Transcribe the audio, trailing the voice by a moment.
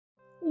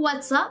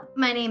What's up?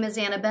 My name is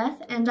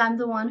Annabeth, and I'm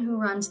the one who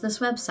runs this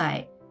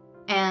website.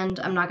 And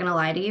I'm not gonna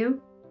lie to you,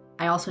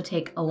 I also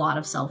take a lot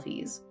of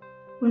selfies.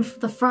 When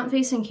the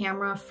front-facing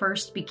camera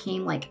first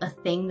became like a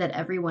thing that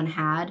everyone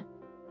had,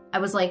 I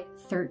was like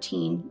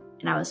 13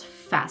 and I was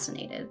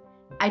fascinated.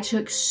 I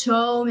took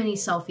so many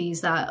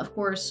selfies that, of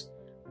course,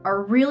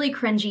 are really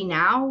cringy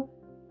now,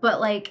 but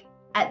like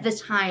at the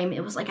time,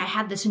 it was like I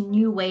had this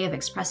new way of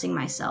expressing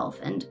myself.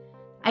 And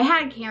I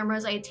had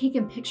cameras, I had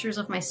taken pictures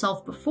of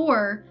myself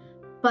before,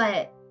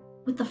 but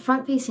with the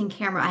front-facing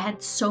camera, I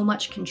had so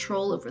much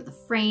control over the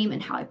frame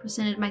and how I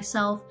presented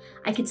myself.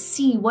 I could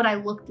see what I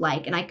looked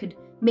like and I could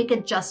make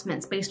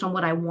adjustments based on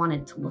what I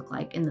wanted to look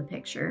like in the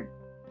picture.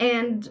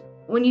 And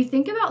when you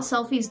think about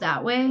selfies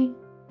that way,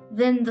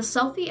 then the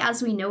selfie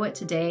as we know it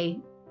today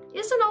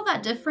isn't all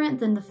that different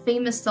than the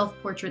famous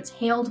self-portraits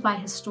hailed by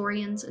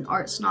historians and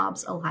art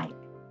snobs alike.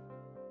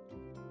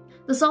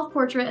 The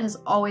self-portrait has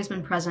always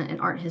been present in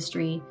art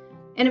history,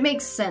 and it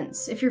makes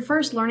sense. If you're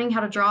first learning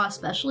how to draw,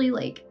 especially,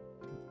 like,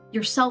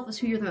 yourself is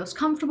who you're the most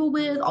comfortable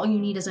with, all you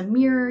need is a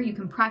mirror, you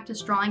can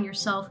practice drawing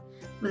yourself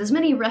with as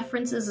many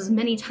references as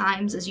many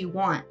times as you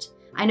want.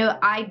 I know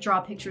I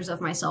draw pictures of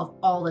myself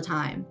all the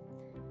time.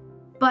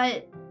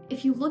 But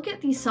if you look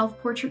at these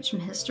self-portraits from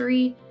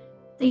history,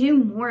 they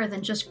do more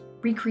than just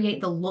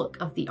recreate the look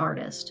of the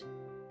artist.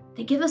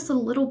 They give us a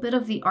little bit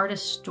of the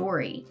artist's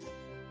story.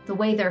 The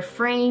way they're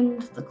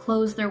framed, the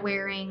clothes they're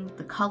wearing,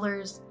 the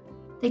colors.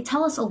 They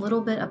tell us a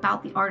little bit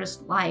about the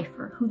artist's life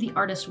or who the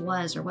artist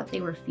was or what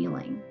they were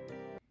feeling.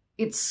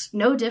 It's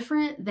no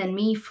different than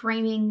me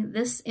framing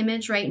this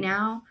image right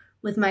now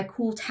with my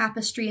cool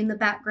tapestry in the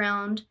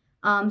background,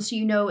 so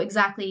you know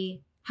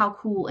exactly how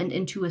cool and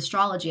into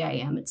astrology I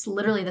am. It's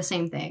literally the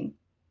same thing.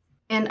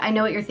 And I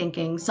know what you're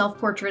thinking.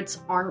 Self-portraits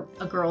aren't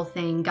a girl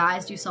thing.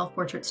 Guys do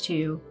self-portraits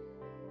too.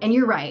 And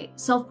you're right,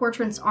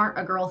 self-portraits aren't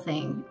a girl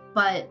thing,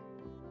 but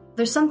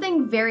there's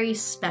something very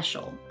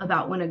special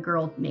about when a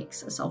girl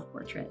makes a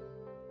self-portrait.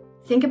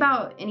 Think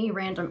about any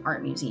random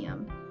art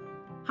museum.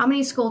 How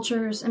many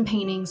sculptures and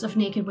paintings of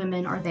naked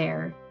women are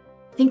there?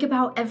 Think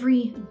about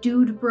every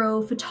dude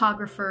bro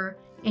photographer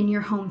in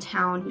your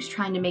hometown who's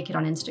trying to make it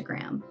on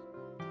Instagram.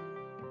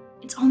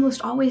 It's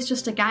almost always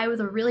just a guy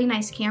with a really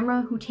nice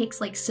camera who takes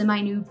like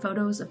semi-nude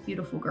photos of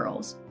beautiful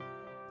girls.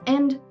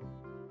 And,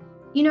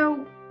 you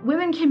know,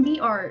 women can be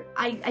art.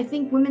 I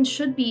think women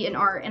should be in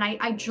art, and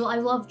I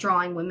love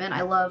drawing women.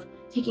 I love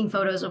taking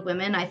photos of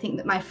women. I think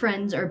that my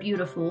friends are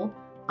beautiful,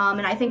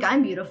 and I think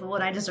I'm beautiful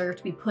and I deserve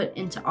to be put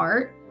into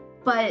art.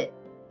 But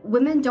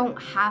women don't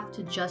have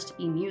to just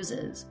be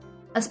muses,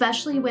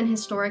 especially when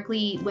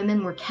historically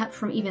women were kept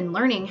from even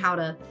learning how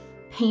to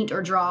paint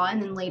or draw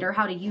and then later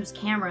how to use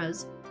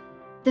cameras.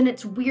 Then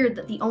it's weird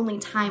that the only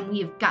time we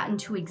have gotten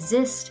to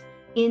exist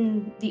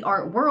in the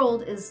art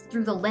world is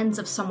through the lens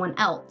of someone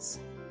else.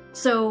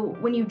 So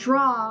when you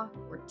draw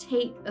or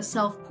take a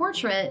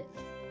self-portrait,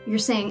 you're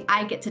saying,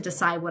 I get to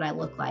decide what I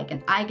look like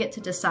and I get to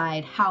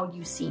decide how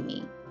you see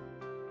me.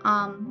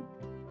 And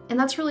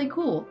that's really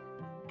cool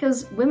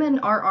because women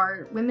are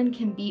art, women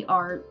can be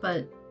art,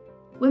 but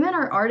women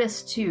are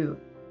artists too.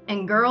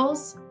 And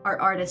girls are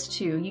artists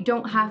too. You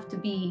don't have to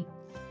be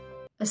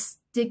a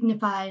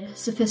dignified,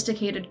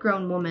 sophisticated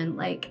grown woman.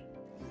 Like,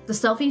 the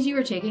selfies you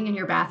are taking in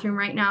your bathroom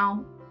right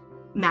now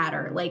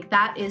matter. Like,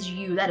 that is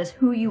you, that is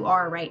who you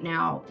are right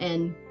now,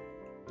 and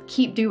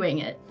keep doing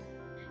it.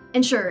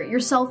 And sure, your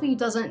selfie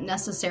doesn't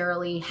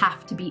necessarily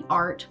have to be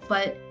art,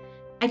 but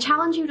I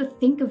challenge you to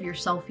think of your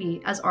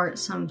selfie as art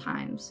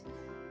sometimes.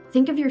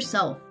 Think of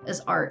yourself as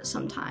art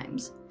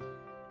sometimes.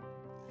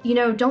 You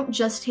know, don't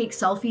just take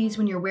selfies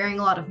when you're wearing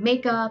a lot of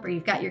makeup or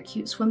you've got your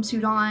cute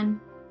swimsuit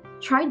on.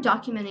 Try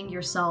documenting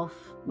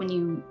yourself when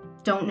you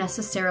don't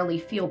necessarily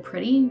feel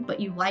pretty, but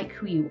you like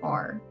who you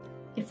are,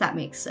 if that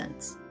makes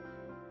sense.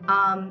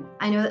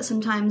 I know that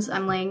sometimes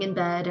I'm laying in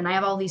bed and I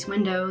have all these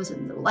windows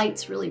and the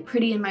light's really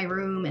pretty in my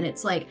room and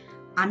it's like,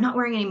 I'm not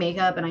wearing any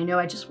makeup and I know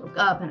I just woke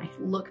up and I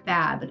look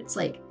bad, but it's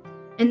like,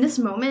 in this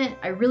moment,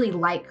 I really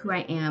like who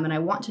I am and I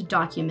want to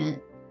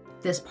document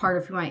this part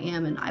of who I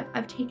am, and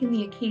I've taken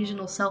the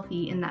occasional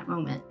selfie in that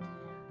moment.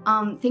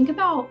 Think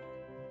about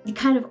the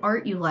kind of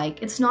art you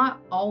like. It's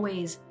not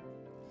always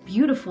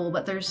beautiful,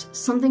 but there's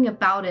something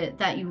about it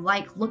that you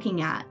like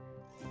looking at.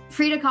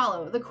 Frida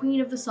Kahlo, the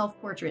queen of the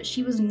self-portrait,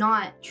 she was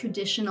not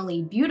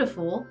traditionally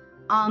beautiful,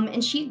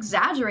 and she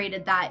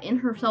exaggerated that in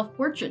her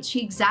self-portraits.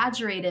 She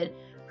exaggerated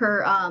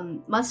her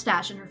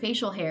mustache and her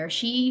facial hair.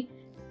 She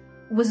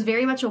was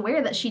very much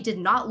aware that she did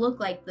not look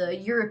like the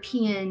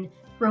European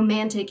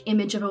romantic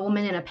image of a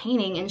woman in a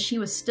painting, and she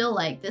was still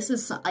like, this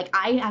is, like,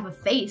 I have a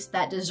face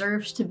that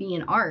deserves to be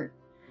in art.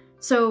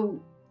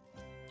 So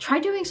try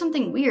doing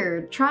something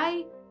weird.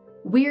 Try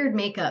weird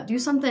makeup. Do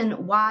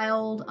something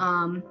wild.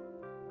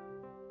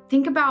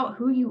 Think about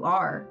who you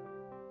are.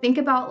 Think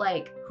about,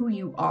 like, who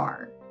you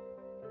are.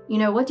 You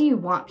know, what do you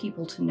want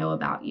people to know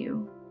about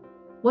you?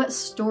 What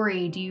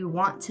story do you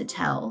want to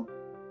tell?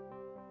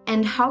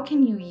 And how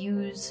can you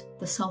use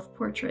the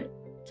self-portrait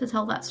to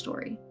tell that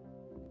story?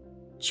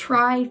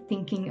 Try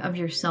thinking of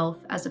yourself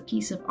as a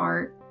piece of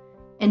art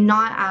and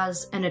not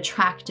as an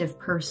attractive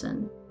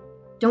person.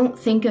 Don't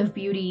think of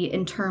beauty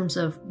in terms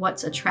of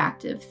what's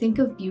attractive. Think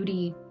of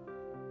beauty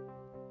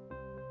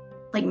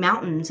like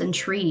mountains and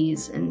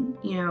trees and,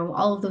 you know,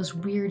 all of those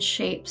weird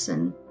shapes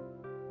and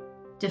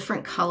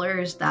different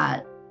colors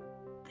that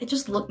they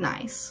just look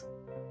nice.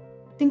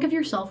 Think of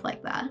yourself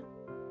like that.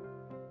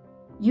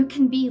 You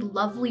can be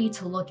lovely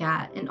to look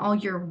at in all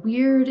your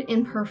weird,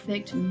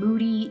 imperfect,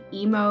 moody,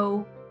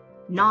 emo,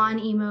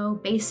 non-emo,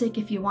 basic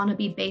if you want to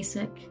be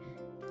basic,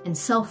 and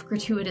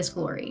self-gratuitous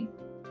glory.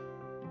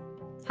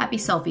 Happy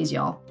selfies,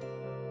 y'all.